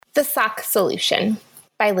The Sock Solution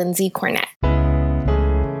by Lindsay Cornett.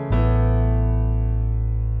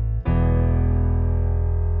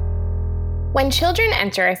 When children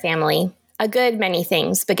enter a family, a good many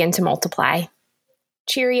things begin to multiply.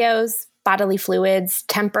 Cheerios, bodily fluids,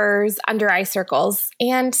 tempers, under-eye circles,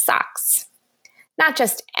 and socks. Not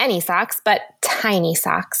just any socks, but tiny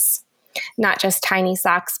socks. Not just tiny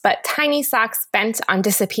socks, but tiny socks bent on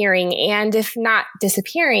disappearing, and if not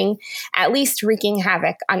disappearing, at least wreaking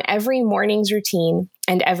havoc on every morning's routine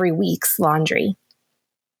and every week's laundry.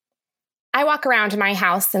 I walk around my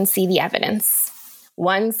house and see the evidence.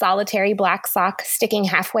 One solitary black sock sticking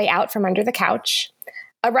halfway out from under the couch,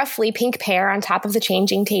 a roughly pink pair on top of the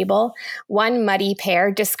changing table, one muddy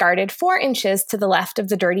pair discarded 4 inches to the left of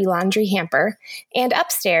the dirty laundry hamper, and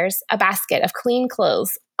upstairs, a basket of clean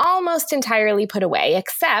clothes, almost entirely put away,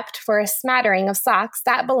 except for a smattering of socks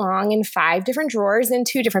that belong in 5 different drawers in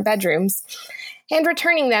 2 different bedrooms. And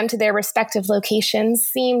returning them to their respective locations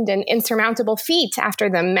seemed an insurmountable feat after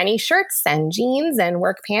the many shirts and jeans and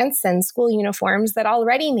work pants and school uniforms that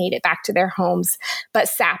already made it back to their homes, but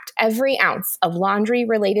sapped every ounce of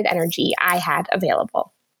laundry-related energy I had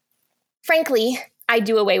available. Frankly, I'd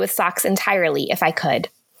do away with socks entirely if I could,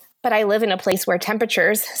 but I live in a place where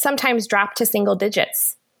temperatures sometimes drop to single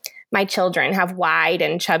digits. My children have wide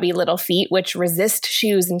and chubby little feet which resist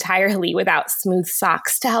shoes entirely without smooth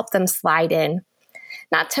socks to help them slide in.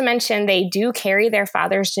 Not to mention they do carry their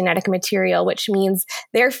father's genetic material, which means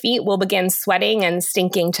their feet will begin sweating and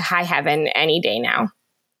stinking to high heaven any day now.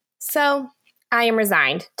 So I am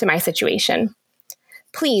resigned to my situation.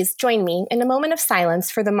 Please join me in a moment of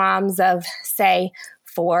silence for the moms of, say,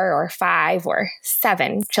 4 or 5 or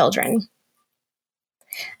 7 children.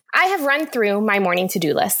 I have run through my morning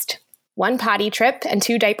to-do list. 1 potty trip and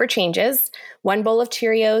 2 diaper changes, 1 bowl of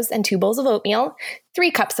Cheerios and 2 bowls of oatmeal,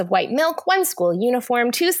 3 cups of white milk, 1 school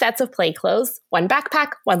uniform, 2 sets of play clothes, 1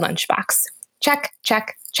 backpack, 1 lunchbox. Check,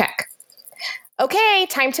 check, check. Okay,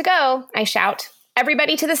 time to go, I shout.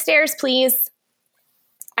 Everybody to the stairs, please.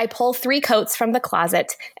 I pull 3 coats from the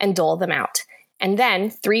closet and dole them out, and then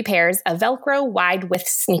 3 pairs of Velcro wide-width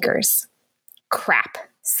sneakers. Crap,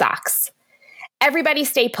 socks. Everybody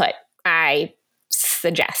stay put, I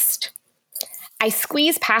suggest. I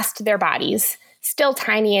squeeze past their bodies, still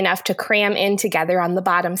tiny enough to cram in together on the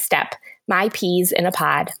bottom step, my peas in a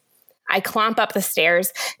pod. I clomp up the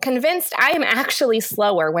stairs, convinced I am actually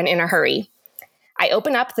slower when in a hurry. I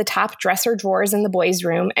open up the top dresser drawers in the boys'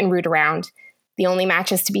 room and root around. The only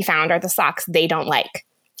matches to be found are the socks they don't like.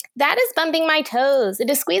 That is bumping my toes. It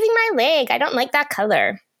is squeezing my leg. I don't like that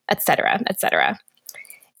color, etc., etc.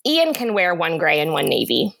 Ian can wear 1 gray and 1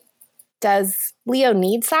 navy. Does Leo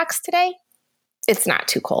need socks today? It's not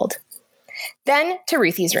too cold. Then to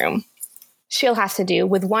Ruthie's room. She'll have to do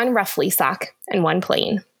with 1 roughly sock and 1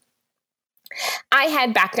 plain. I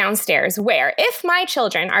head back downstairs where, if my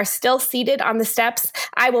children are still seated on the steps,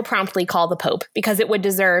 I will promptly call the Pope because it would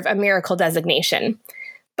deserve a miracle designation.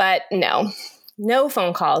 But no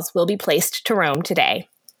phone calls will be placed to Rome today.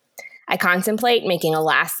 I contemplate making a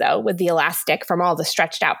lasso with the elastic from all the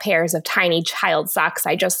stretched out pairs of tiny child socks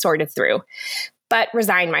I just sorted through, but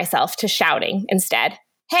resign myself to shouting instead.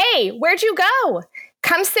 Hey, where'd you go?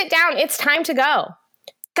 Come sit down, it's time to go.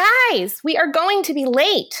 Guys, we are going to be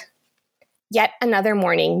late. Yet another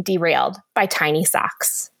morning derailed by tiny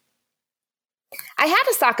socks. I had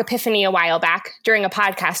a sock epiphany a while back during a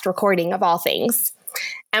podcast recording of all things.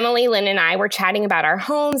 Emily, Lynn, and I were chatting about our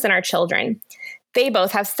homes and our children. They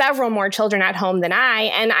both have several more children at home than I,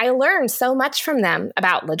 and I learned so much from them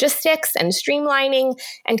about logistics and streamlining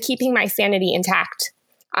and keeping my sanity intact.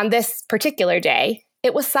 On this particular day,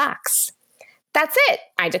 it was socks. That's it,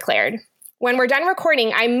 I declared. When we're done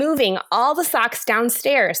recording, I'm moving all the socks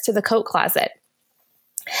downstairs to the coat closet.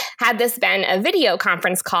 Had this been a video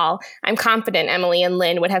conference call, I'm confident Emily and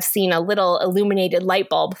Lynn would have seen a little illuminated light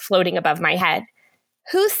bulb floating above my head.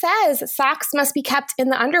 Who says socks must be kept in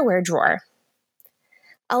the underwear drawer?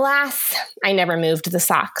 Alas, I never moved the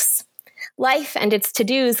socks. Life and its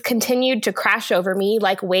to-dos continued to crash over me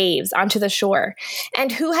like waves onto the shore.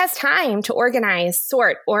 And who has time to organize,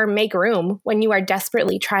 sort, or make room when you are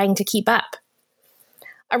desperately trying to keep up?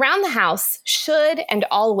 Around the house, should and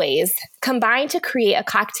always combine to create a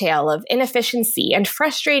cocktail of inefficiency and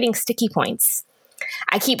frustrating sticky points.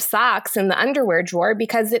 I keep socks in the underwear drawer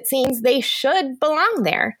because it seems they should belong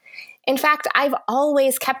there. In fact, I've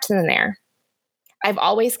always kept them there. I've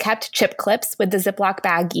always kept chip clips with the Ziploc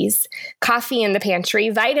baggies, coffee in the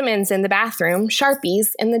pantry, vitamins in the bathroom, Sharpies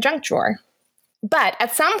in the junk drawer. But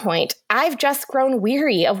at some point, I've just grown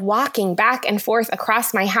weary of walking back and forth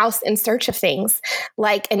across my house in search of things,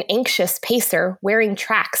 like an anxious pacer wearing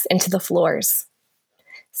tracks into the floors.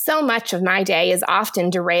 So much of my day is often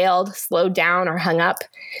derailed, slowed down, or hung up,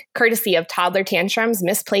 courtesy of toddler tantrums,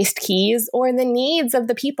 misplaced keys, or the needs of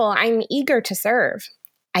the people I'm eager to serve.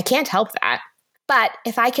 I can't help that. But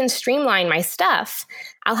if I can streamline my stuff,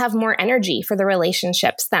 I'll have more energy for the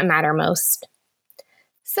relationships that matter most.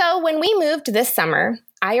 So when we moved this summer,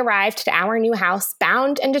 I arrived to our new house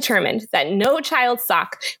bound and determined that no child's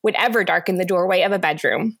sock would ever darken the doorway of a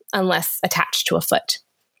bedroom unless attached to a foot.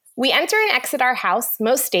 We enter and exit our house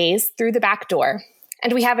most days through the back door,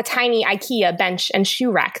 and we have a tiny IKEA bench and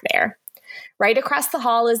shoe rack there. Right across the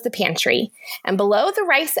hall is the pantry, and below the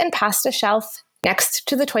rice and pasta shelf, next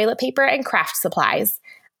to the toilet paper and craft supplies,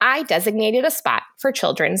 I designated a spot for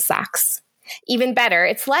children's socks. Even better,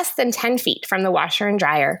 it's less than 10 feet from the washer and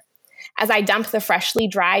dryer. As I dump the freshly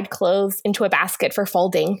dried clothes into a basket for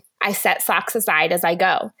folding, I set socks aside as I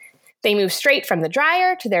go. They move straight from the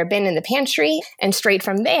dryer to their bin in the pantry and straight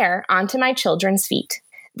from there onto my children's feet.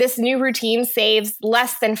 This new routine saves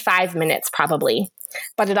less than 5 minutes probably,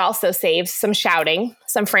 but it also saves some shouting,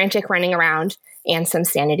 some frantic running around, and some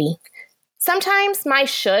sanity. Sometimes my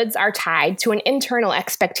shoulds are tied to an internal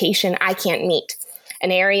expectation I can't meet,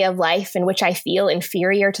 an area of life in which I feel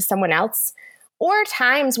inferior to someone else, or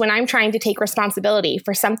times when I'm trying to take responsibility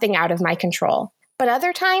for something out of my control. But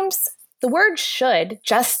other times, the word should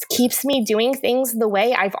just keeps me doing things the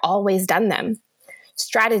way I've always done them.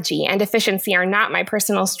 Strategy and efficiency are not my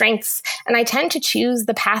personal strengths, and I tend to choose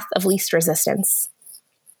the path of least resistance.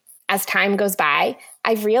 As time goes by,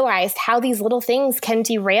 I've realized how these little things can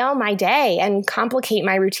derail my day and complicate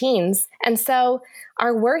my routines, and so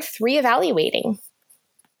are worth reevaluating.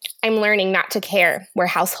 I'm learning not to care where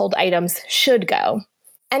household items should go,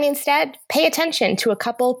 and instead pay attention to a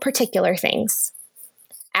couple particular things.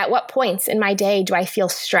 At what points in my day do I feel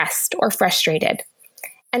stressed or frustrated?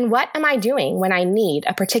 And what am I doing when I need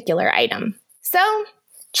a particular item? So,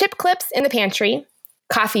 chip clips in the pantry,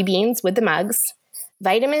 coffee beans with the mugs,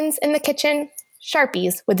 vitamins in the kitchen,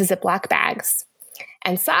 Sharpies with the Ziploc bags,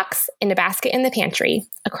 and socks in a basket in the pantry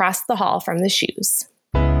across the hall from the shoes.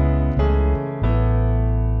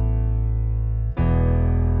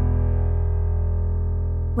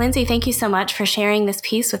 Lindsay, thank you so much for sharing this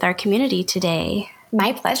piece with our community today.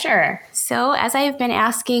 My pleasure. So, as I have been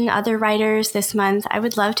asking other writers this month, I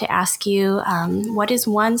would love to ask you, what is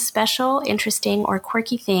one special, interesting, or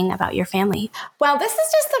quirky thing about your family? Well, this is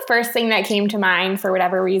just the first thing that came to mind for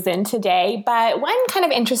whatever reason today. But one kind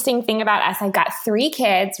of interesting thing about us, I've got 3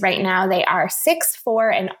 kids right now. They are 6, 4,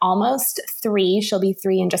 and almost 3. She'll be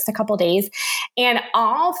 3 in just a couple days. And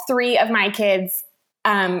all 3 of my kids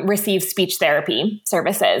receive speech therapy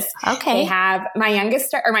services. Okay. They have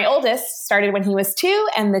my oldest started when he was 2,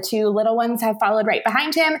 and the 2 little ones have followed right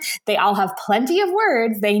behind him. They all have plenty of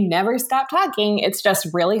words. They never stop talking. It's just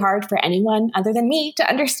really hard for anyone other than me to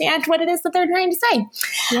understand what it is that they're trying to say.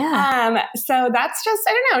 Yeah. So that's just,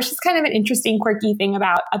 I don't know, it's just kind of an interesting, quirky thing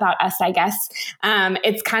about us, I guess.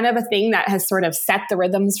 It's kind of a thing that has sort of set the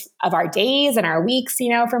rhythms of our days and our weeks,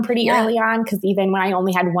 from pretty early on. Because even when I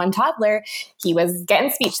only had one toddler, he was getting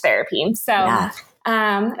speech therapy. So, I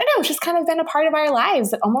don't know, it's just kind of been a part of our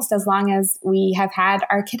lives almost as long as we have had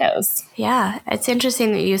our kiddos. Yeah, it's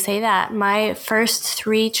interesting that you say that. My first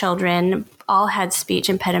 3 children all had speech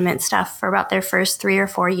impediment stuff for about their first 3 or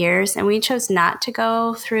 4 years. And we chose not to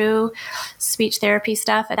go through speech therapy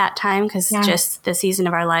stuff at that time because just the season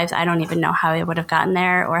of our lives, I don't even know how we would have gotten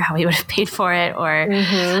there or how we would have paid for it or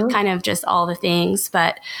kind of just all the things.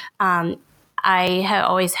 But I have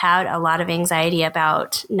always had a lot of anxiety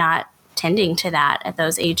about not tending to that at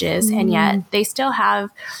those ages. And yet they still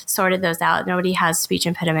have sorted those out. Nobody has speech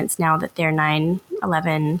impediments now that they're 9,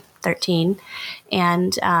 11, 13.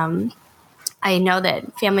 And I know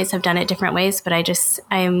that families have done it different ways, but I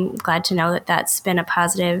am glad to know that that's been a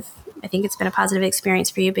positive. I think it's been a positive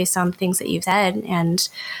experience for you based on things that you've said. And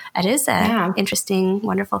it is an interesting,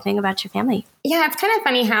 wonderful thing about your family. Yeah, it's kind of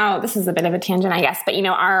funny how, this is a bit of a tangent, I guess, but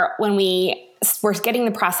when we were getting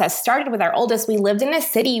the process started with our oldest, we lived in a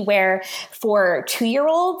city where for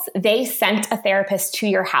 2-year-olds, they sent a therapist to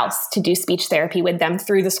your house to do speech therapy with them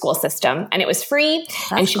through the school system. And it was free.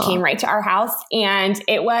 And she came right to our house. And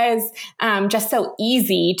it was just so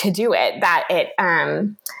easy to do it that it,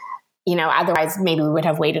 otherwise maybe we would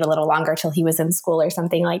have waited a little longer till he was in school or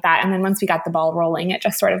something like that. And then once we got the ball rolling, it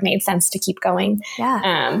just sort of made sense to keep going.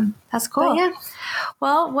 Yeah. That's cool. Yeah.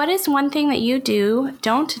 Well, what is one thing that you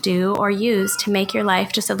don't do, or use to make your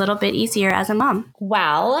life just a little bit easier as a mom?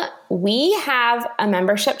 Well, we have a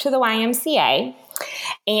membership to the YMCA,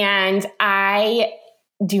 and I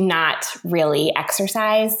do not really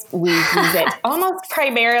exercise. We use it almost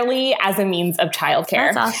primarily as a means of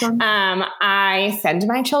childcare. That's awesome. I send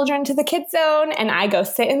my children to the kids zone and I go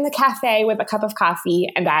sit in the cafe with a cup of coffee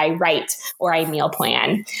and I write or I meal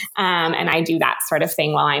plan. And I do that sort of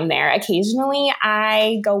thing while I'm there. Occasionally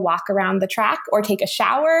I go walk around the track or take a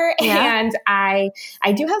shower. Yeah. And I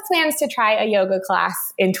do have plans to try a yoga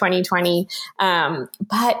class in 2020.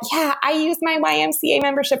 But yeah, I use my YMCA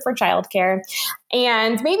membership for childcare.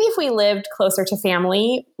 And maybe if we lived closer to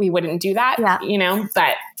family, we wouldn't do that, but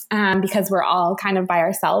because we're all kind of by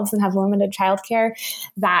ourselves and have limited childcare,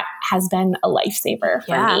 that has been a lifesaver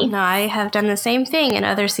for me. No, I have done the same thing in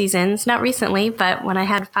other seasons, not recently, but when I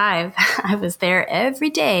had 5, I was there every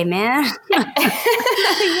day, man.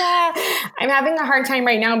 Yeah. I'm having a hard time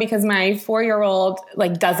right now because my 4-year-old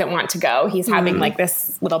doesn't want to go. He's having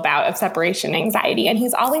this little bout of separation anxiety, and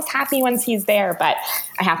he's always happy once he's there, but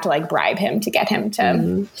I have to bribe him to get him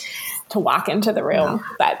to walk into the room,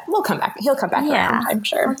 but we'll come back. He'll come back around, I'm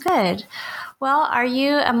sure. Well, good. Well, are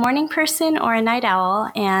you a morning person or a night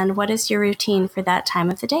owl? And what is your routine for that time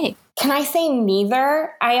of the day? Can I say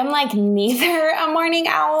neither? I am neither a morning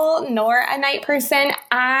owl nor a night person.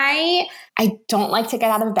 I don't like to get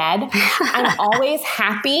out of bed. I'm always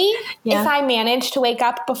happy if I manage to wake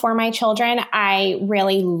up before my children. I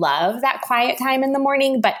really love that quiet time in the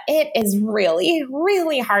morning, but it is really,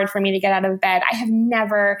 really hard for me to get out of bed. I have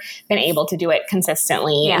never been able to do it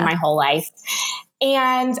consistently in my whole life.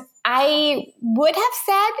 And I would have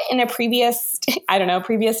said in a previous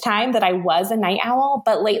time that I was a night owl,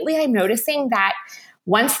 but lately I'm noticing that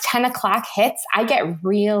once 10 o'clock hits, I get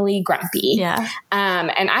really grumpy. Yeah.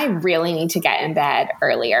 And I really need to get in bed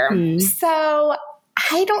earlier. So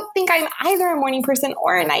I don't think I'm either a morning person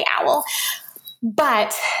or a night owl.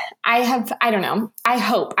 But I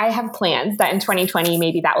hope I have plans that in 2020,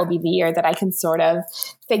 maybe that will be the year that I can sort of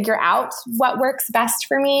figure out what works best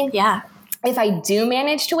for me. Yeah. If I do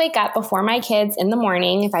manage to wake up before my kids in the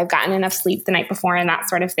morning, if I've gotten enough sleep the night before and that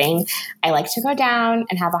sort of thing, I like to go down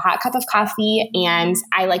and have a hot cup of coffee. And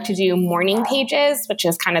I like to do morning pages, which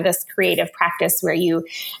is kind of this creative practice where you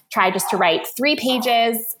try just to write 3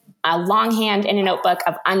 pages, longhand in a notebook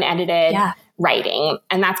of unedited writing.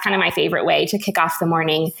 And that's kind of my favorite way to kick off the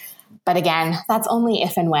morning. But again, that's only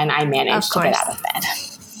if and when I manage to get out of bed.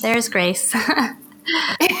 There's grace.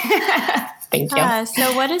 Thank you.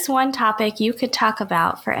 So what is one topic you could talk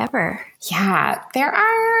about forever? Yeah, there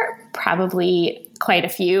are probably quite a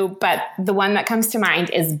few, but the one that comes to mind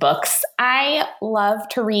is books. I love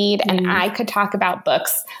to read, and I could talk about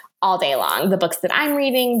books all day long. The books that I'm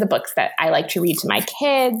reading, the books that I like to read to my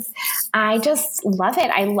kids. I just love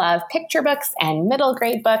it. I love picture books and middle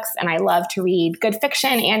grade books, and I love to read good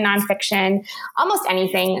fiction and nonfiction, almost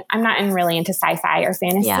anything. I'm not really into sci-fi or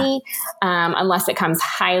fantasy, unless it comes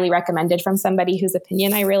highly recommended from somebody whose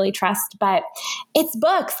opinion I really trust, but it's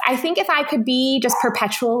books. I think if I could be just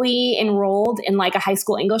perpetually enrolled in a high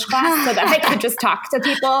school English class so that I could just talk to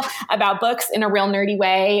people about books in a real nerdy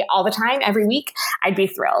way all the time, every week, I'd be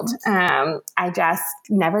thrilled. I just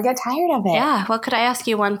never get tired of it. Yeah. Well, could I ask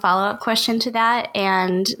you one follow-up question to that?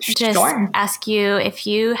 And just ask you if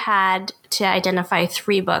you had to identify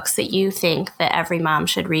 3 books that you think that every mom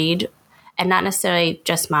should read, and not necessarily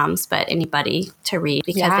just moms, but anybody to read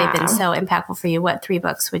because they've been so impactful for you, what 3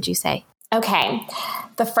 books would you say? Okay.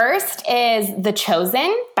 The first is The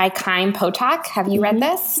Chosen by Chaim Potok. Have you read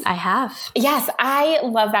this? I have. Yes, I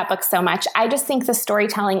love that book so much. I just think the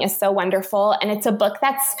storytelling is so wonderful. And it's a book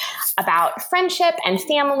that's about friendship and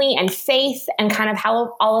family and faith and kind of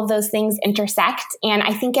how all of those things intersect. And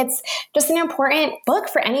I think it's just an important book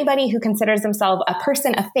for anybody who considers themselves a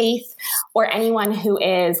person of faith, or anyone who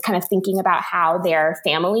is kind of thinking about how their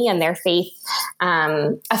family and their faith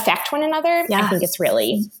affect one another. I think it's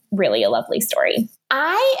really a lovely story.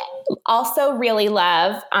 I also really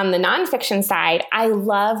love, on the nonfiction side, I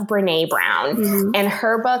love Brené Brown and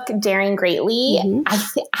her book, Daring Greatly.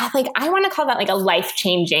 I want to call that a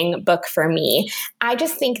life-changing book for me. I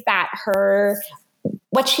just think that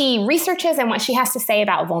what she researches and what she has to say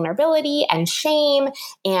about vulnerability and shame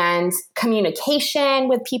and communication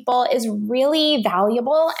with people is really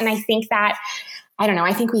valuable. And I think that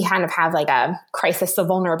I think we kind of have a crisis of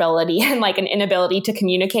vulnerability and an inability to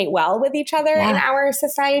communicate well with each other in our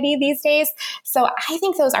society these days. So I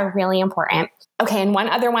think those are really important. Okay, and one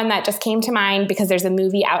other one that just came to mind, because there's a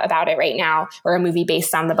movie out about it right now, or a movie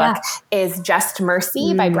based on the book, is Just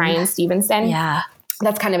Mercy by Bryan Stevenson. Yeah.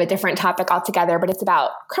 That's kind of a different topic altogether, but it's about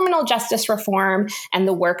criminal justice reform and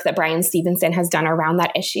the work that Bryan Stevenson has done around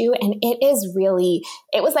that issue. And it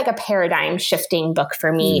was like a paradigm shifting book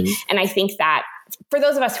for me. And I think that for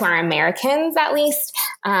those of us who are Americans, at least,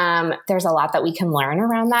 there's a lot that we can learn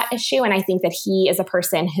around that issue. And I think that he is a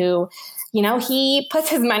person who, he puts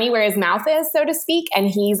his money where his mouth is, so to speak, and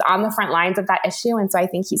he's on the front lines of that issue. And so I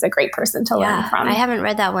think he's a great person to learn from. I haven't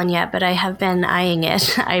read that one yet, but I have been eyeing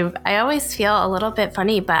it. I always feel a little bit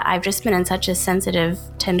funny, but I've just been in such a sensitive,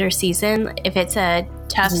 tender season. If it's a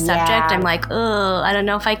tough subject, I'm like, oh, I don't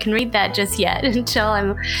know if I can read that just yet until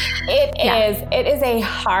I'm... It is a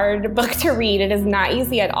hard book to read. It is not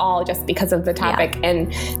easy at all just because of the topic.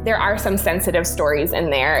 And there are some sensitive stories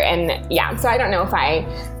in there. And so I don't know if I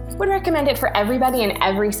would recommend it for everybody in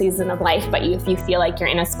every season of life, but if you feel like you're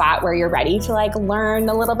in a spot where you're ready to learn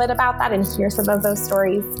a little bit about that and hear some of those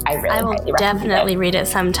stories, I will definitely read it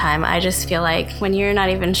sometime. I just feel like when you're not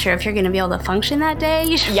even sure if you're going to be able to function that day,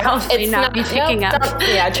 you should probably not be picking up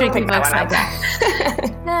tricky books like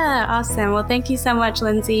that. Yeah, awesome. Well, thank you so much,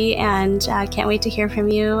 Lindsay, and can't wait to hear from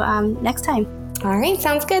you next time. All right,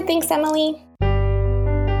 sounds good. Thanks, Emily.